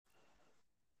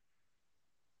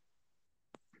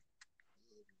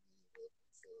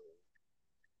the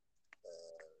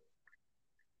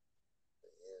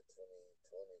year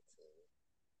 2022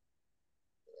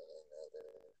 and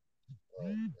another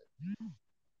vlog.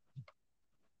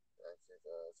 Thank you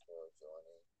guys for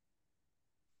joining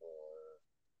for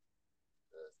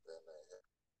this been a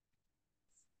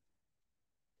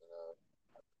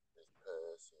this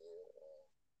past year.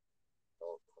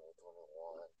 Hope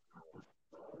 2021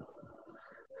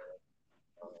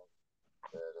 um,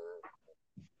 better.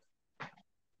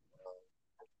 Um,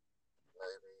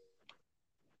 maybe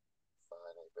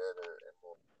find a better and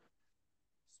more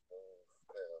smooth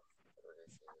path for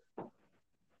this year.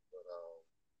 But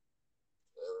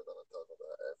today we're gonna talk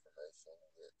about affirmation,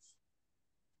 which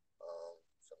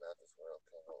Samantha's world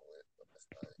came up with last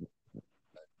night.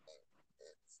 I think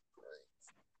it's great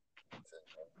to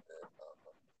know that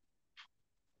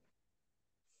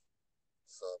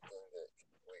something that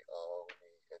we all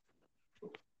need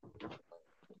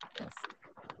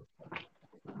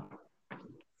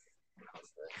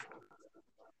especially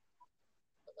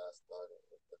when I started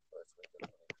with the first week of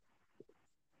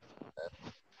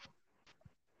 2020.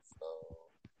 So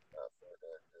I feel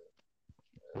that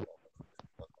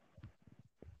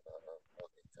more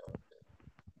detail with it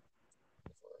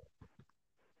as well.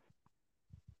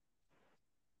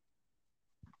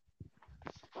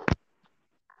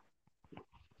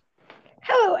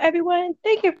 Hello, everyone.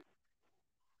 Thank you.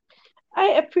 I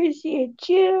appreciate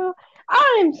you.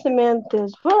 I'm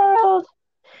Samantha's World,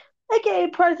 aka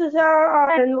Princess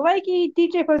on Likey,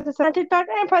 DJ Princess on TikTok,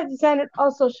 and Princess on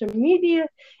all social media.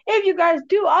 If you guys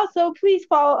do also, please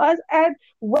follow us at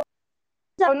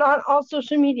Zone on all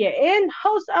social media and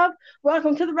host of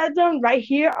Welcome to the Red Zone right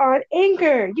here on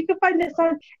Anchor. You can find us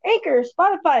on Anchor,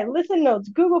 Spotify, Listen Notes,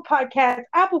 Google Podcasts,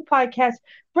 Apple Podcasts,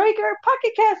 Breaker,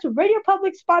 Pocket Cast, Radio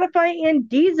Public, Spotify, and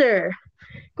Deezer.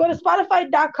 Go to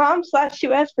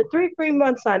spotify.com/US for 3 free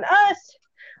months on us.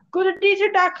 Go to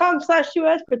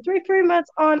Deezer.com/US for 3 free months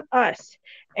on us.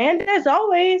 And as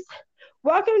always,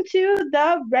 welcome to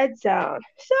the Red Zone.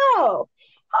 So,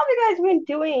 how have you guys been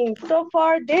doing so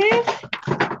far this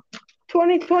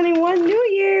 2021 New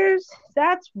Year's?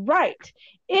 That's right.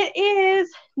 It is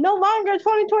no longer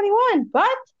 2021, but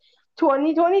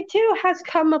 2022 has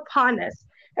come upon us.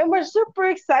 And we're super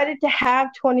excited to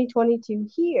have 2022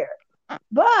 here.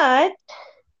 But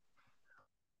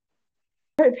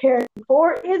preparing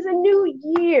for is a new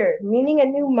year, meaning a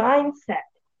new mindset.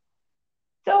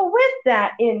 So, with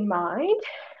that in mind,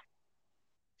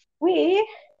 we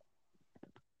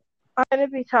are going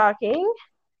to be talking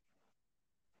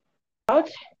about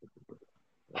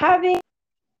having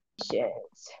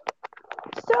affirmations.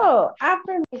 So,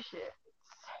 affirmations.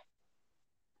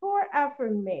 For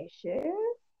affirmations,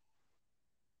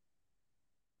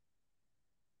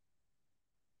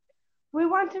 we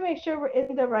want to make sure we're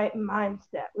in the right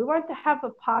mindset. We want to have a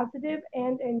positive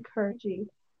and encouraging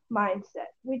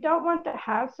mindset. We don't want to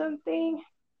have something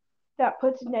that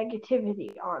puts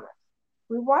negativity on us.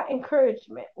 We want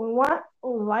encouragement. We want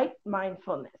light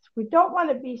mindfulness. We don't want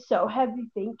to be so heavy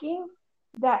thinking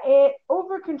that it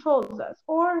over controls us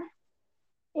or,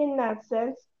 in that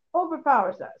sense,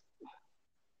 overpowers us.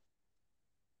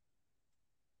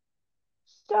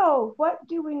 So, what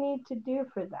do we need to do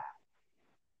for that?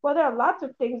 Well, there are lots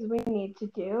of things we need to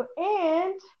do,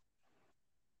 and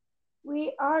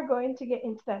we are going to get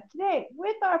into that today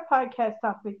with our podcast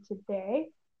topic today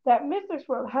that Mr.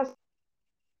 Swirl has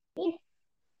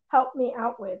helped me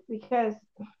out with because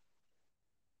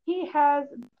he has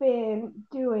been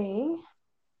doing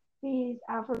these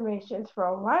affirmations for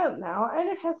a while now and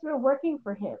it has been working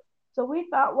for him. So we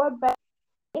thought what better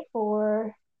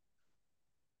for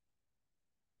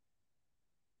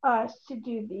us to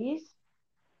do these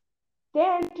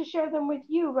than to share them with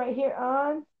you right here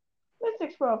on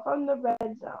Mystics World from the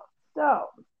Red Zone. So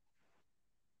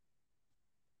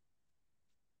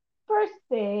first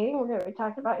thing we're going to be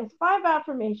talking about is 5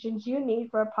 affirmations you need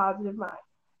for a positive mind.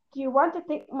 Do you want to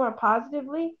think more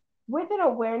positively? With an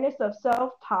awareness of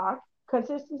self-talk,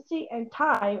 consistency, and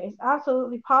time is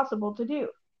absolutely possible to do.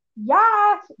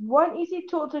 Yes, one easy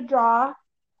tool to draw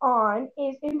on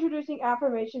is introducing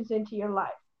affirmations into your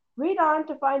life. Read on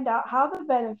to find out how the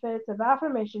benefits of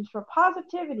affirmations for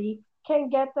positivity can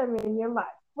get them in your life.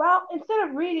 Well, instead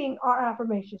of reading our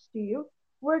affirmations to you,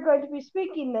 we're going to be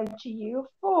speaking them to you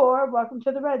for Welcome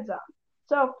to the Red Zone.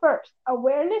 So first,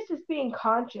 awareness is being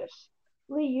conscious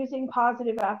using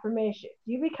positive affirmations.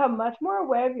 You become much more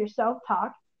aware of your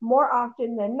self-talk more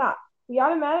often than not. We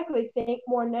automatically think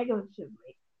more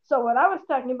negatively. So what I was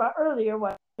talking about earlier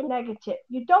was negative.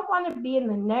 You don't want to be in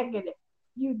the negative.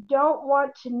 You don't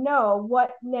want to know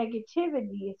what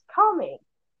negativity is coming,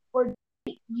 or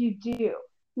you do.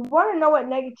 You want to know what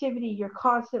negativity you're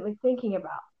constantly thinking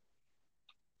about.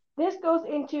 This goes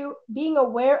into being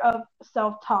aware of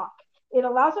self talk. It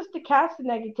allows us to catch the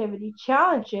negativity,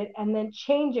 challenge it, and then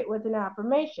change it with an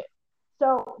affirmation.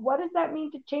 So, what does that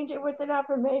mean to change it with an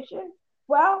affirmation?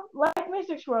 Well, like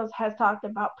Mr. Swirls has talked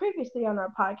about previously on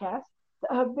our podcast,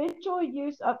 the habitual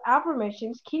use of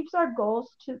affirmations keeps our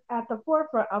goals at the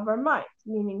forefront of our minds,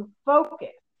 meaning focus.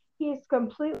 He is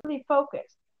completely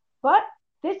focused. But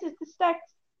this is the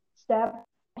next step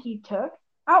he took,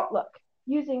 outlook.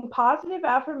 Using positive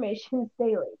affirmations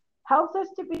daily helps us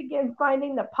to begin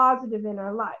finding the positive in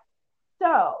our life.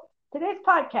 So, today's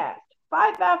podcast,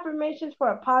 5 affirmations for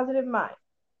a positive mind.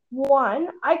 1,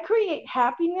 I create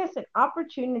happiness and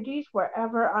opportunities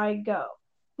wherever I go.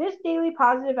 This daily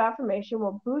positive affirmation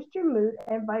will boost your mood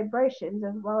and vibrations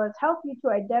as well as help you to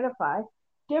identify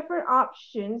different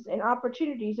options and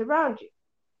opportunities around you.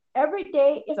 Every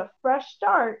day is a fresh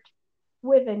start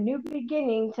with a new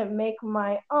beginning to make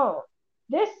my own.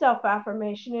 This self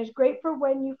affirmation is great for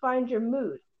when you find your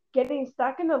mood getting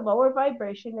stuck in a lower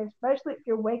vibration, especially if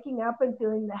you're waking up and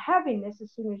feeling the heaviness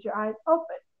as soon as your eyes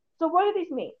open. So, what do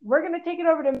these mean? We're going to take it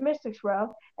over to Mystic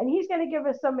Swirl, and he's going to give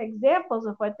us some examples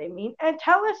of what they mean and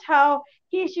tell us how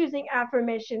he's using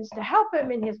affirmations to help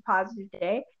him in his positive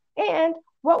day and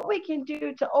what we can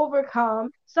do to overcome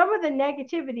some of the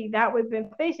negativity that we've been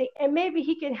facing. And maybe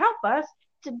he can help us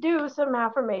to do some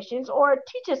affirmations or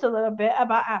teach us a little bit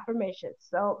about affirmations.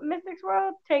 So, Mystics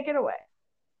World, take it away.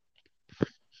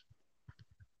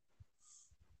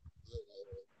 Yeah,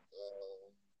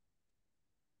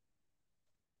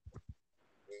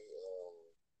 we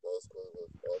basically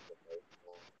with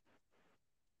affirmation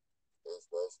is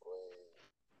basically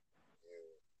you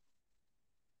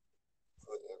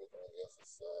put everything else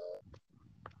aside,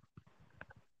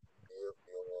 give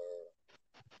your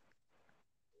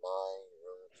mind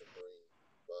room to breathe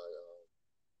by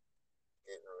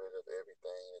getting rid of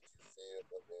everything that you feel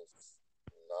that is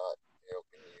not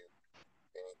helping you,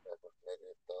 any type of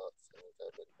negative thoughts, any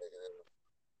type of negative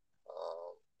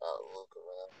outlook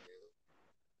around you.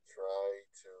 Try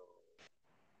to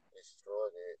destroy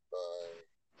it by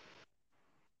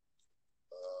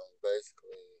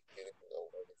basically getting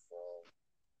away from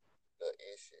the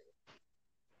issue.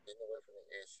 Getting away from the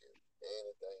issue.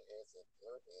 Anything isn't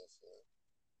your issue.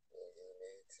 And you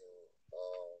need to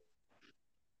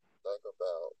think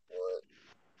about what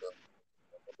the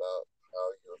think about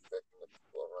how you're affecting the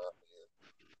people around you.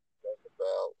 Think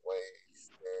about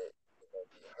ways that you may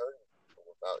be hurting people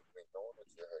without even knowing that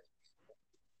you're hurting people.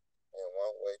 And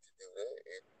one way to do that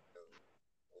is to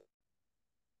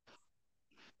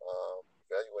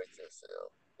evaluate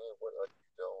yourself. And what are you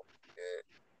doing that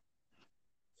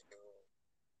you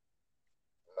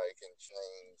making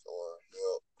change or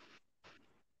help?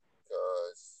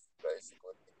 Because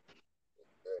basically, if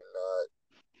you're not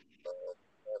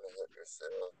trying to help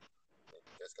yourself, you're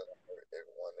just gonna hurt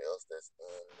everyone else that's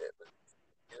in that position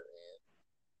you're in.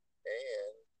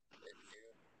 And if you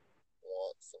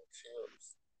want some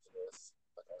tips, just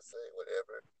like I say,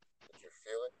 whatever that you're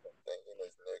feeling and thinking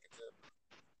is negative,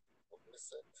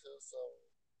 listen to some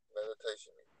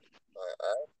meditation music.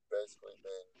 I've basically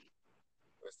been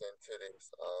listening to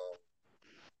this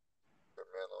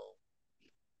instrumental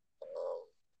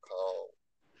called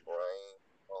brain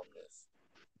calmness.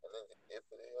 And then if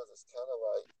it is, it's kind of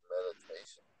like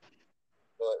meditation,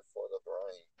 but for the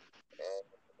brain. And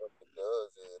what it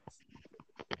does is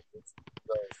it's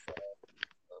those sounds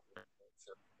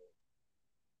to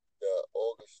the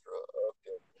orchestra of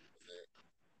the music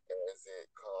as it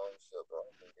calms your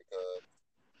brain because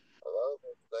a lot of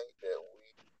us think that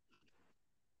we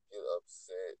get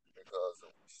upset because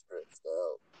we stressed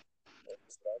out. And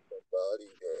it's not the body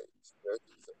that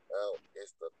stretches out,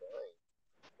 it's the brain.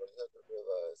 But you have to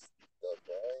realize the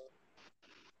brain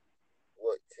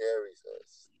what carries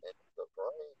us. And the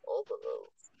brain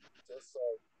overloads. Just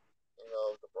like,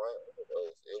 the brain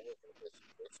overloads, it will get you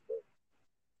explode.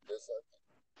 Just like you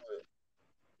put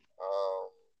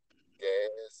um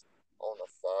gas on a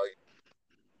fire,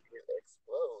 it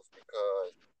explodes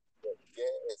because the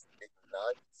gas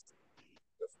ignites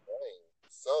the flame.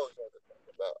 So you have to think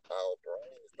about our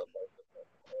brain is the most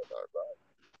important part of our body.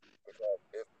 Because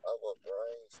if our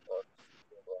brain starts to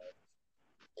feel like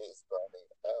it's burning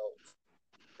out,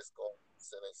 it's going to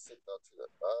send a signal to the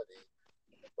body,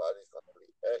 and the body's going to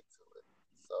react to it.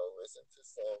 So listen to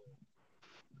some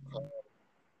calm.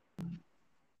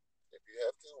 If you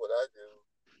have to, what I do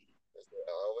is that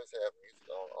I always have music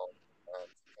on all the time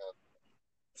to kind of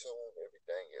tune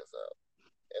everything else out.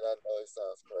 And I know it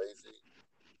sounds crazy,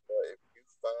 but if you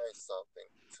find something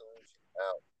that tunes you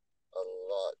out a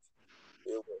lot,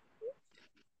 it will help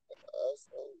you.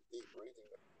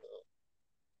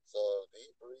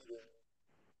 deep breathing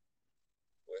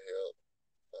will help.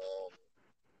 Um,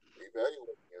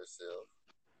 Evaluating yourself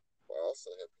will also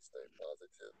help you stay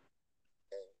positive,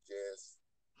 and just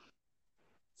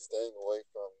staying away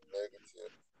from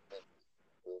negative energy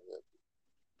will help you.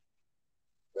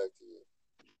 Back to you.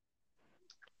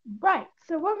 Right.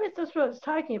 So what Mr. Sproul is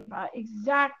talking about,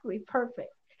 exactly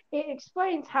perfect. It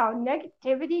explains how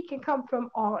negativity can come from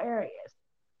all areas.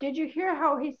 Did you hear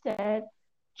how he said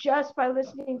just by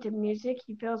listening to music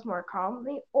he feels more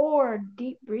calmly or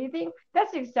deep breathing?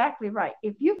 That's exactly right.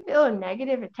 If you feel a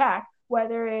negative attack,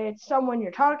 whether it's someone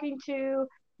you're talking to,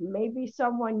 maybe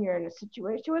someone you're in a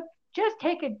situation with, just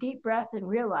take a deep breath and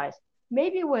realize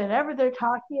maybe whatever they're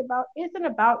talking about isn't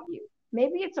about you.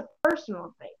 Maybe it's a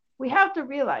personal thing. We have to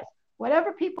realize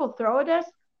whatever people throw at us,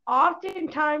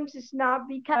 oftentimes it's not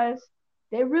because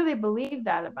they really believe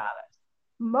that about us.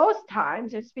 Most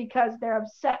times it's because they're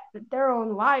upset that their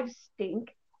own lives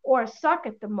stink or suck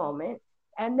at the moment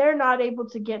and they're not able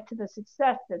to get to the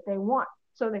success that they want.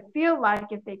 So they feel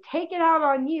like if they take it out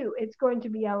on you, it's going to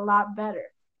be a lot better.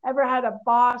 Ever had a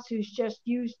boss who's just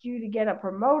used you to get a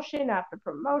promotion after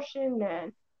promotion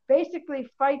and basically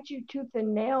fight you tooth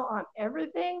and nail on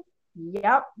everything?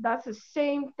 Yep, that's the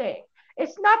same thing.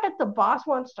 It's not that the boss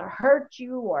wants to hurt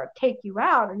you or take you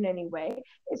out in any way.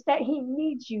 It's that he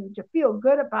needs you to feel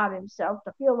good about himself,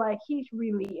 to feel like he's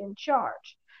really in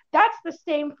charge. That's the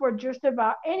same for just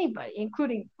about anybody,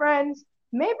 including friends,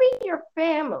 maybe your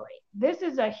family. This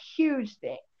is a huge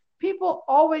thing. People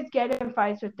always get in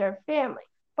fights with their family.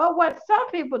 But what some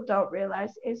people don't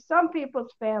realize is some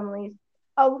people's families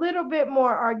a little bit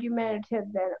more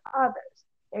argumentative than others,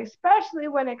 especially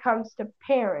when it comes to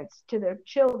parents to their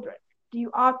children. Do you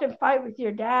often fight with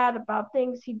your dad about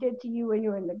things he did to you when you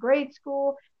were in the grade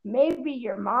school? Maybe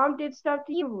your mom did stuff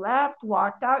to you, left,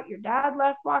 walked out, your dad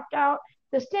left, walked out.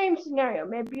 The same scenario.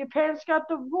 Maybe your parents got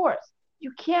divorced.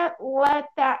 You can't let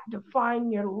that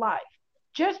define your life.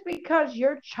 Just because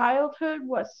your childhood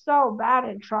was so bad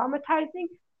and traumatizing,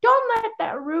 don't let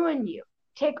that ruin you.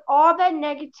 Take all that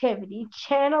negativity,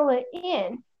 channel it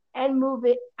in, and move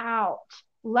it out.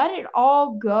 Let it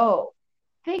all go.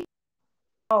 Think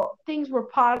things were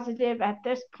positive at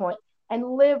this point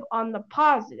and live on the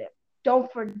positive.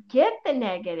 Don't forget the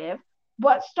negative,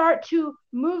 but start to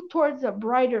move towards a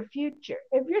brighter future.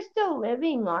 If you're still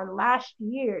living on last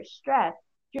year's stress,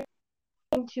 you're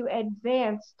going to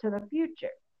advance to the future.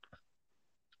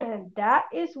 And that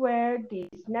is where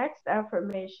these next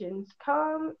affirmations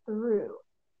come through.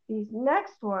 These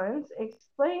next ones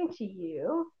explain to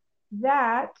you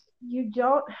that you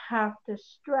don't have to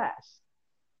stress.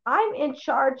 I'm in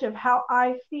charge of how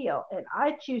I feel, and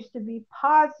I choose to be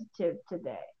positive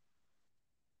today.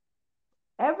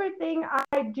 Everything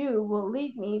I do will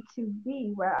lead me to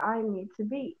be where I need to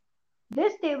be.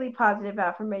 This daily positive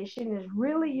affirmation is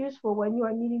really useful when you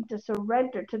are needing to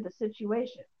surrender to the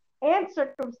situation and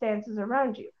circumstances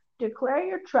around you. Declare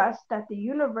your trust that the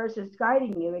universe is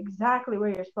guiding you exactly where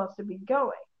you're supposed to be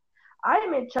going. I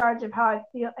am in charge of how I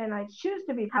feel and I choose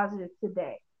to be positive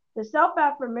today. The self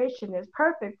affirmation is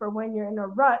perfect for when you're in a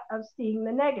rut of seeing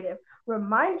the negative.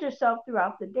 Remind yourself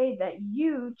throughout the day that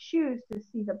you choose to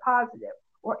see the positive,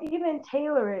 or even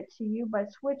tailor it to you by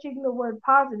switching the word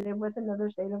positive with another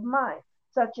state of mind,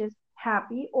 such as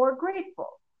happy or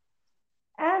grateful.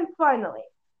 And finally,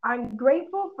 I'm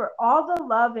grateful for all the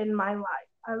love in my life.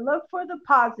 I look for the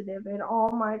positive in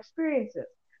all my experiences.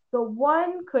 The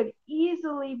one could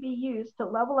easily be used to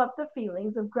level up the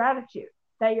feelings of gratitude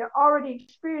that you're already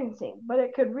experiencing, but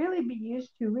it could really be used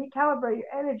to recalibrate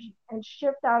your energy and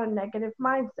shift out a negative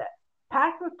mindset.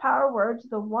 Packed with power words,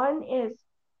 the one is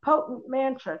potent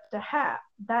mantra to have.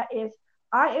 That is,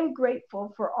 I am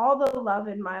grateful for all the love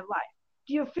in my life.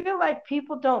 Do you feel like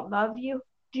people don't love you?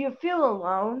 Do you feel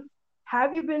alone?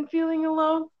 Have you been feeling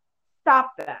alone?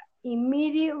 Stop that.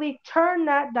 Immediately turn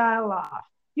that dial off.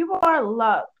 You are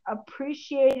loved,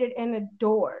 appreciated, and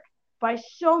adored by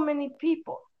so many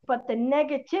people. But the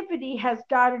negativity has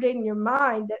got it in your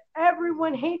mind that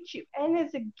everyone hates you and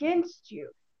is against you.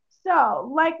 So,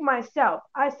 like myself,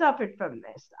 I suffered from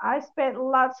this. I spent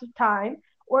lots of time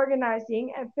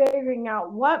organizing and figuring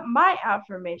out what my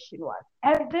affirmation was.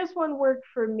 And this one worked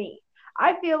for me.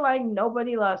 I feel like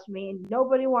nobody loves me,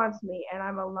 nobody wants me, and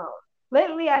I'm alone.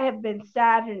 Lately, I have been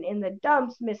sad and in the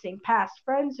dumps, missing past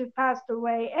friends who passed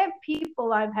away and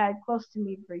people I've had close to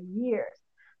me for years.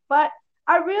 But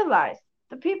I realized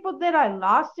the people that I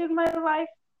lost in my life,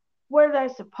 were I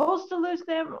supposed to lose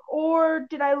them, or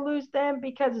did I lose them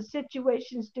because of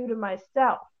situations due to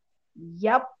myself?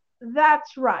 Yep,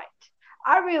 that's right.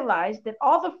 I realized that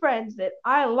all the friends that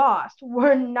I lost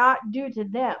were not due to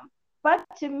them, but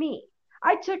to me.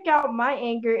 I took out my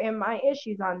anger and my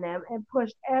issues on them and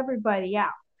pushed everybody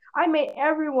out. I made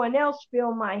everyone else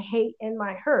feel my hate and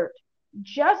my hurt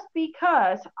just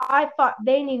because I thought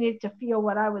they needed to feel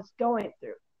what I was going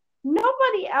through.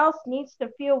 Nobody else needs to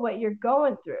feel what you're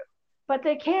going through, but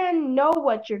they can know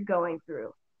what you're going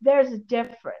through. There's a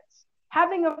difference.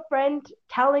 Having a friend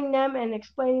telling them and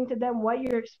explaining to them what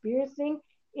you're experiencing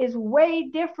is way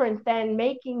different than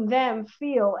making them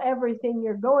feel everything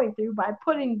you're going through by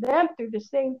putting them through the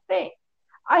same thing.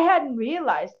 I hadn't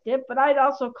realized it, but I'd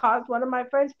also caused one of my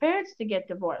friend's parents to get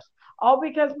divorced, all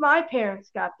because my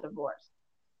parents got divorced.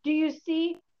 Do you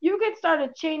see? You can start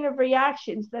a chain of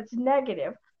reactions that's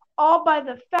negative, all by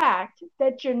the fact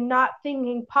that you're not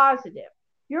thinking positive.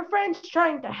 Your friend's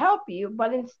trying to help you,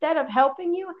 but instead of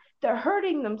helping you, they're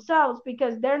hurting themselves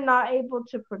because they're not able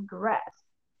to progress.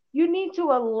 You need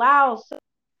to allow to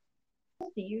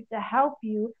you to help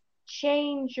you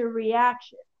change your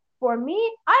reaction. For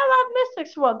me, I love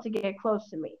Mystic's World to get close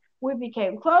to me. We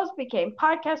became close, became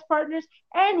podcast partners,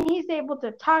 and he's able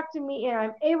to talk to me, and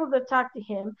I'm able to talk to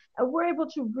him, and we're able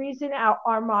to reason out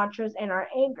our mantras and our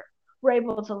anger. We're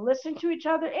able to listen to each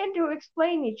other and to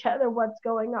explain each other what's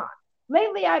going on.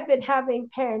 Lately, I've been having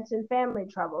parents and family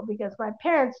trouble because my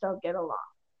parents don't get along.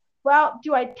 Well,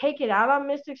 do I take it out on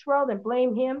Mystic's World and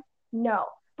blame him? No.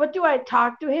 But do I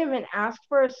talk to him and ask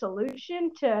for a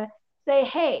solution to say,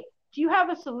 hey, do you have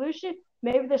a solution?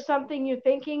 Maybe there's something you're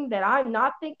thinking that I'm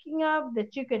not thinking of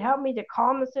that you could help me to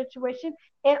calm the situation.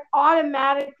 It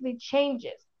automatically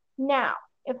changes. Now,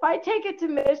 if I take it to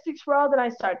Mystic's World and I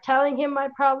start telling him my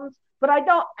problems, but I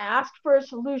don't ask for a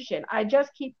solution, I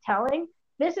just keep telling,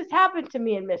 this has happened to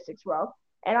me in Mystic's World,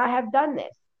 and I have done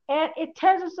this. And it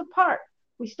tears us apart.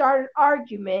 We start an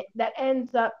argument that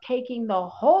ends up taking the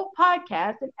whole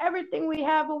podcast and everything we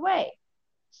have away.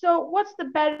 So, what's the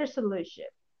better solution?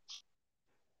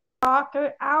 Talk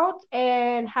it out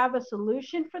and have a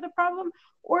solution for the problem,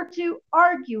 or to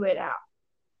argue it out?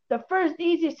 The first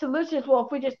easy solution is, well,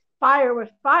 if we just fire with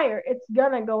fire, it's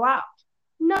gonna go out.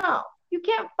 No, you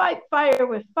can't fight fire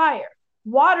with fire.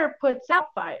 Water puts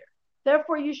out fire.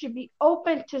 Therefore, you should be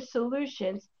open to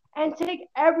solutions and take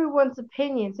everyone's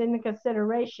opinions into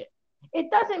consideration.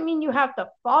 It doesn't mean you have to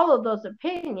follow those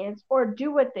opinions or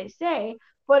do what they say,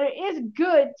 but it is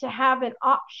good to have an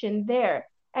option there.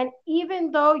 And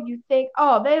even though you think,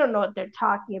 oh, they don't know what they're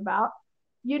talking about,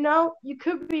 you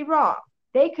could be wrong.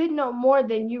 They could know more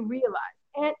than you realize.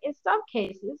 And in some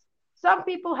cases, some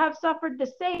people have suffered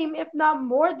the same, if not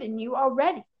more than you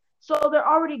already. So they're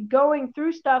already going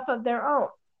through stuff of their own.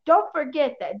 Don't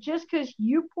forget that just because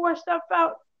you pour stuff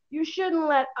out, you shouldn't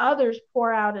let others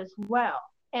pour out as well.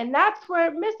 And that's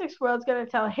where Mystic's World is going to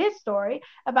tell his story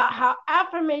about how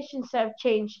affirmations have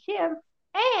changed him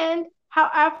and how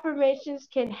affirmations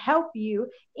can help you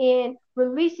in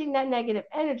releasing that negative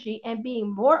energy and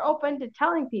being more open to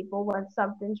telling people when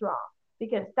something's wrong.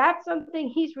 Because that's something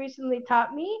he's recently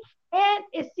taught me, and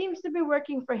it seems to be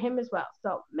working for him as well.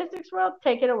 So, Mystic's World,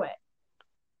 take it away.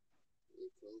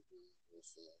 Reprogram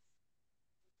yourself.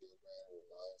 Reprogram your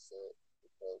mindset.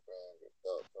 Reprogram your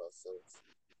thought process.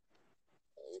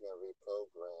 And even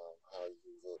reprogram how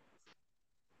you look.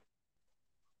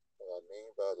 What I mean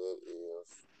by that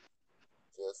is,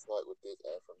 just like with this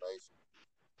affirmation,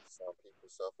 some people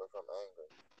suffer from anger.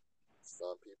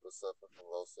 Some people suffer from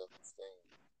low self-esteem.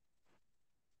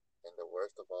 And the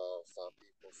worst of all, some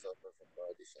people suffer from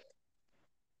body shame.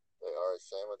 They are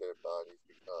ashamed of their bodies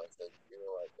because they feel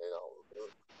like they don't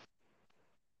look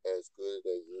as good as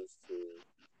they used to,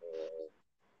 and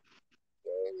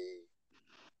they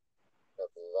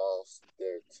have lost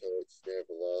their touch, they've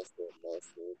lost their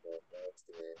muscle, they've lost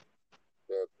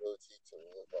their ability to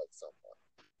look like someone.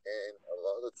 And a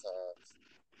lot of times,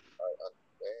 I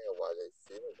understand why they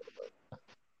feel that way,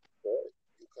 but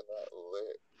you cannot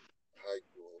let how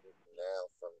you look now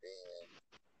from then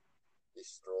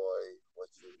destroy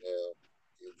what you have in the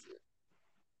future.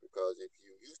 Because if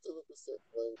you used to look a certain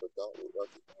way but don't look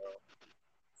like it now,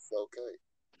 it's okay.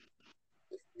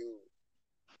 If you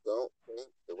don't think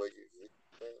the way you used to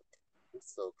think,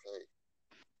 it's okay.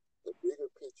 The bigger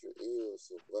picture is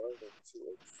learning to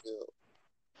accept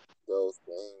those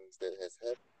things that has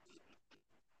happened to you,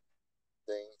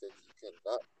 things that you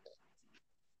cannot change.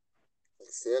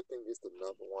 Accepting is the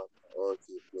number one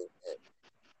priority of being happy.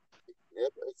 If you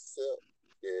never accept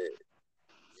that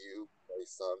you may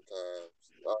sometimes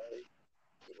lie,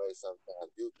 you may sometimes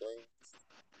do things,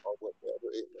 or whatever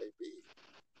it may be,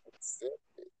 accept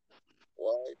it.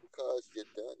 Why? Because you've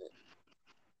done it.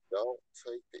 Don't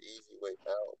take the easy way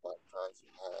out by trying to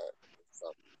hide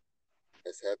something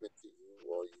has happened to you,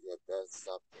 or you have done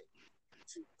something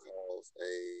to cause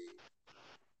a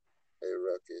a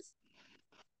ruckus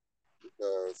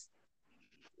because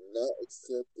not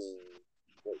accepting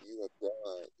what you have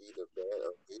done, either bad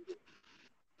or good,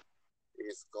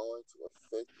 is going to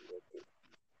affect you.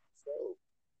 So,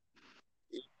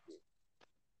 easy.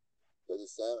 Does it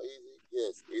sound easy?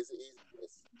 Yes. Is it easy?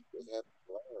 Yes. You just have to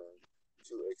learn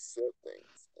to accept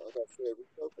things. Like I said,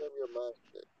 reprogram your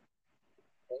mindset.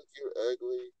 Think you're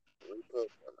ugly,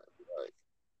 reprogram it. Be like,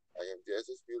 I am just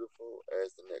as beautiful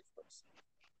as the next person.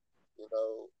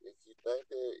 If you think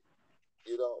that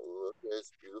you don't look as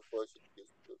beautiful as you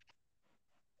used to,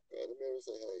 go in the mirror and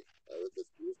say, hey, I look as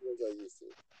beautiful as I used to.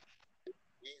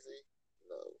 Easy?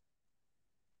 No.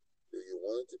 Do you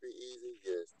want it to be easy?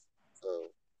 Yes. So,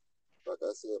 like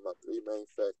I said, my three main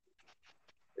factors: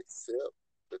 accept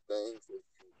the things that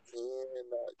you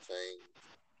cannot change,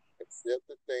 accept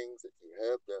the things that you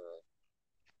have done,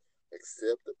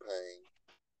 accept the pain,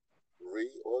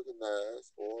 reorganize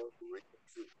or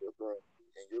recompute your brain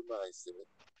and your mindset,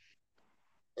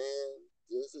 and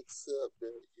just accept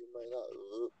that you may not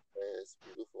look as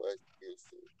beautiful as you used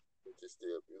to, but you're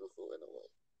still beautiful in a way.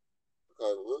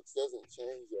 Because looks doesn't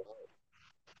change your heart.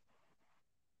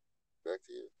 Back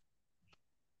to you.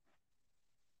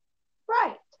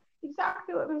 Right.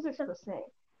 Exactly what Mr. was saying.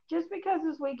 Just because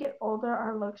as we get older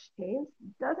our looks change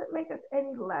doesn't make us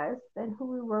any less than who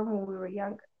we were when we were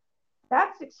younger.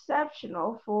 That's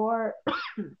exceptional for,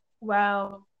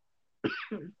 well,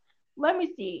 let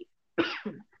me see.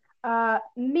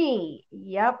 Me.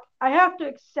 Yep. I have to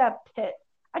accept it.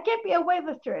 I can't be a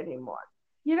weightlifter anymore.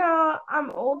 I'm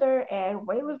older and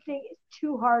weightlifting is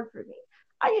too hard for me.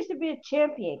 I used to be a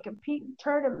champion, compete in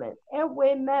tournaments, and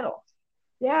win medals.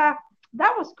 Yeah,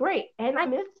 that was great, and I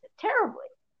miss it terribly.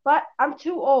 But I'm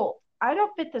too old. I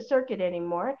don't fit the circuit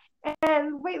anymore,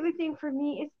 and weightlifting for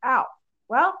me is out.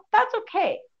 Well, that's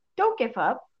okay. Don't give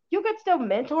up. You can still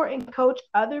mentor and coach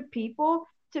other people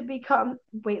to become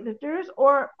weightlifters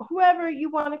or whoever you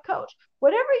want to coach.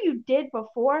 Whatever you did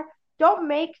before, don't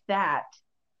make that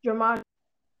your mantra.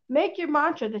 Make your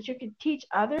mantra that you can teach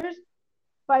others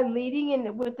by leading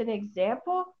in with an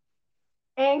example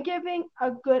and giving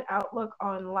a good outlook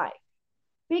on life.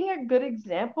 Being a good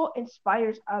example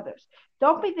inspires others.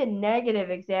 Don't be the negative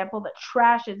example that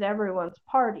trashes everyone's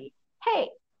party. Hey,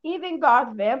 even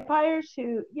God's vampires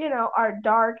who are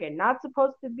dark and not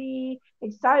supposed to be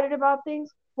excited about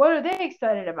things, what are they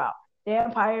excited about?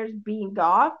 Vampires being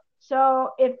goth. So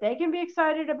if they can be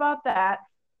excited about that,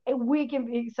 we can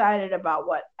be excited about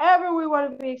whatever we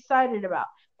want to be excited about.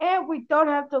 And we don't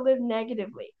have to live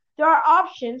negatively. There are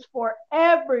options for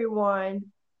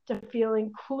everyone to feel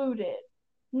included,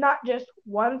 not just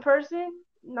one person,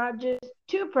 not just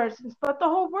two persons, but the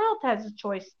whole world has a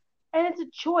choice. And it's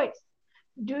a choice.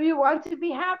 Do you want to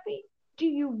be happy? Do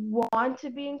you want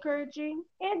to be encouraging?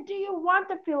 And do you want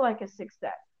to feel like a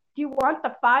success? Do you want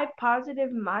the five positive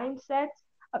mindsets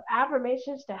of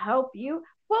affirmations to help you?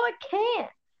 Well, it can.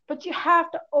 But you have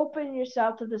to open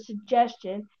yourself to the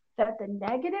suggestion that the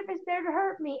negative is there to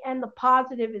hurt me and the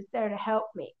positive is there to help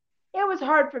me. It was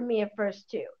hard for me at first,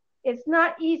 too. It's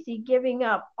not easy giving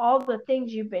up all the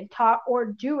things you've been taught or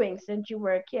doing since you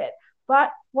were a kid.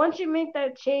 But once you make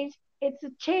that change, it's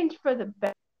a change for the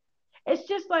better. It's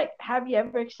just like, have you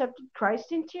ever accepted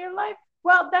Christ into your life?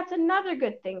 Well, that's another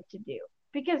good thing to do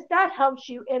because that helps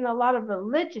you in a lot of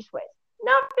religious ways.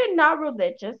 Now, if you're not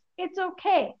religious, it's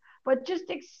okay. But just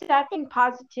accepting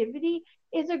positivity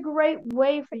is a great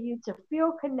way for you to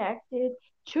feel connected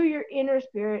to your inner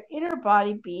spirit, inner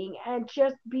body being, and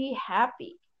just be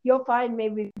happy. You'll find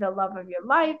maybe the love of your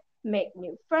life, make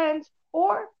new friends,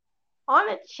 or on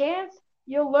a chance,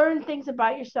 you'll learn things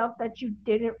about yourself that you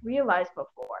didn't realize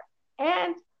before.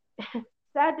 And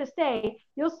sad to say,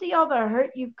 you'll see all the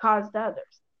hurt you've caused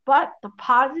others. But the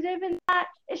positive in that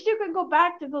is you can go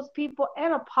back to those people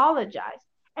and apologize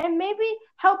and maybe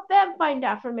help them find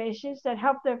affirmations that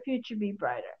help their future be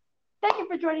brighter. Thank you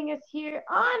for joining us here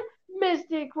on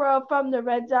Mystic World from the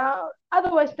Red Zone,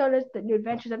 otherwise known as the New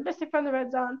Adventures of Mystic from the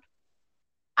Red Zone.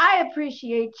 I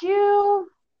appreciate you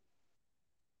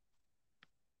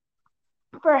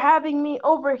for having me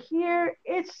over here.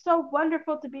 It's so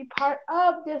wonderful to be part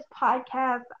of this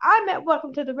podcast. I'm at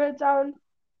Welcome to the Red Zone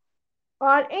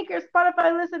on Anchor,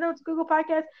 Spotify, Listen Notes, Google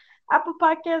Podcasts, Apple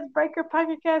Podcasts, Breaker,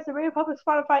 Pocket Casts, and Radio Public,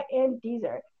 Spotify, and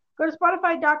Deezer. Go to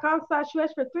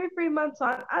Spotify.com/US for 3 free months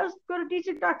on us. Go to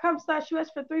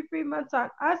Deezer.com/US for 3 free months on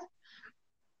us.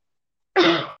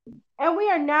 And we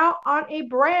are now on a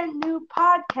brand new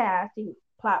podcasting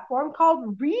platform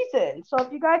called Reason. So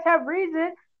if you guys have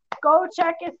Reason, go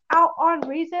check us out on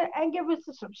Reason and give us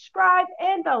a subscribe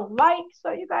and a like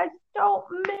so you guys don't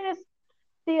miss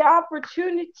the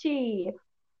opportunity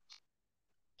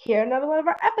hear another one of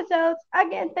our episodes.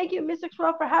 Again, thank you, Mr.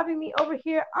 Swell, for having me over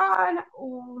here on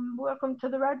Welcome to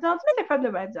the Red Zones, Music from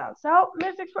the Red Zone. So,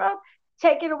 Mr. Swell,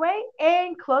 take it away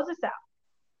and close us out.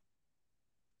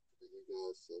 Thank you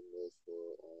guys so much for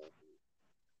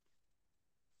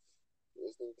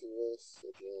listening to us.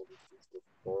 Again, this is the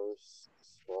first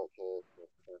podcast of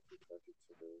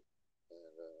 2022.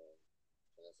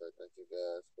 And I say thank you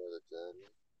guys for the journey.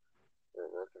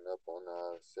 We're working up on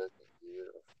our second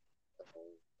year of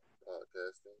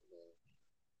podcasting. And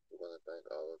we want to thank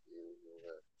all of you who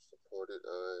have supported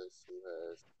us, who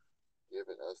has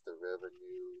given us the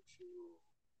revenue to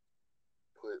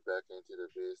put back into the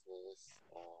business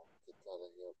to kind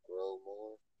of help grow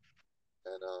more.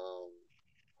 And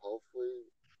hopefully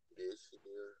this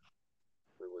year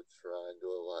we would try and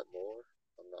do a lot more.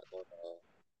 I'm not gonna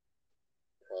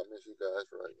promise you guys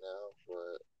right now,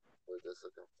 but we're just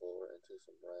looking forward into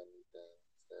some brand new things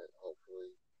that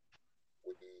hopefully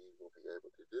we will be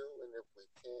able to do. And if we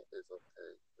can't, it's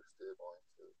okay. We're still going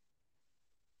to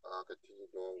continue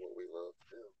doing what we love to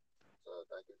do. So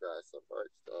thank you guys so much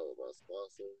to all of our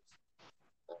sponsors,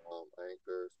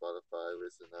 Anchor, Spotify,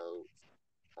 Listen Notes,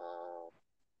 um,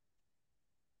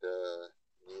 the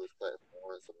news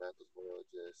platform, Samantha's World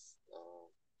just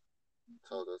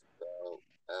told us about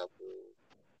Apple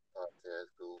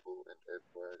Podcast, Google, and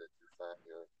everywhere that you find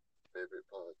your favorite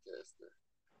podcaster.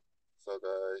 So,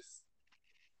 guys,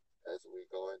 as we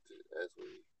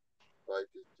fight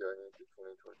this journey into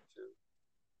 2022,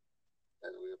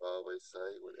 as we always say,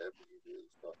 whatever you do,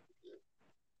 start with you.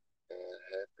 And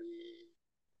happy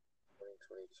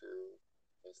 2022,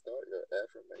 and start your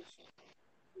affirmation.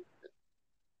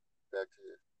 Back to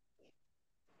you.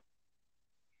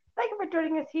 Thank you for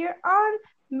joining us here on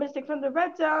Mystic from the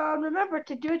Red Zone. Remember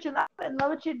to do what you love and love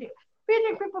what you do.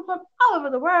 Featuring people from all over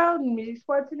the world, music,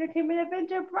 sports, entertainment,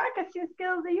 adventure, broadcasting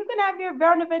skills, that you can have your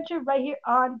very own adventure right here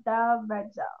on the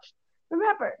Red Zone.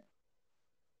 Remember,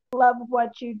 love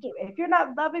what you do. If you're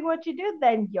not loving what you do,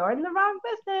 then you're in the wrong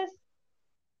business.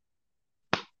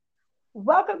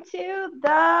 Welcome to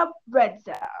the Red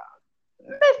Zone.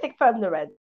 Mystic from the Red Zone.